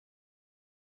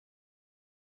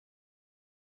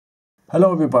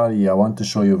Hello everybody, I want to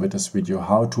show you with this video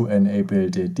how to enable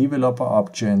the developer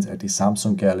options at the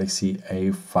Samsung Galaxy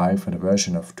A5 in the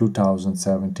version of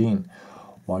 2017.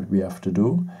 What we have to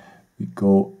do, we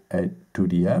go to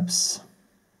the apps,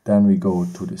 then we go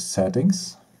to the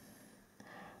settings,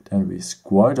 then we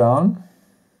scroll down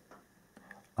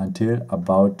until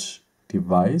about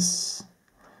device,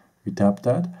 we tap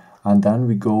that, and then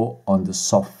we go on the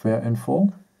software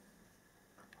info.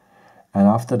 And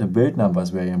after the build number is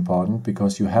very important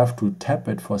because you have to tap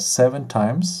it for 7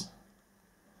 times.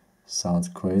 Sounds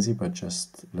crazy, but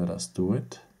just let us do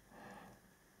it.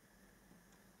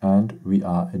 And we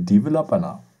are a developer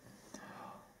now.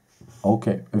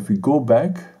 Okay, if we go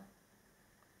back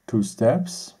 2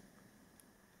 steps,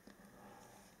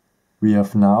 we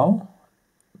have now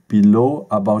below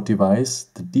about device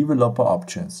the developer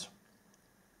options.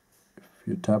 If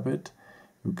you tap it,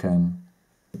 you can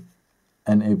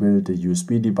enable the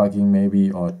USB debugging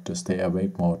maybe, or the stay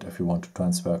awake mode if you want to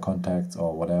transfer contacts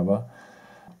or whatever.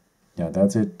 Yeah,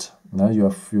 that's it. Now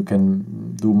you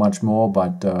can do much more,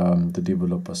 but the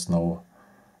developers know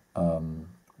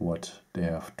what they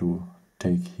have to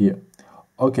take here.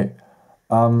 Okay,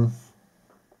 I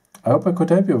hope I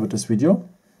could help you with this video.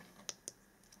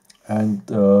 And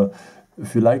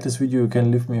if you like this video, you can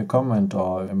leave me a comment,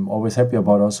 or I'm always happy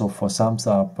about also for thumbs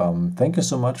up. Thank you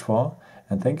so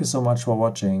much for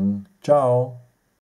watching. Ciao.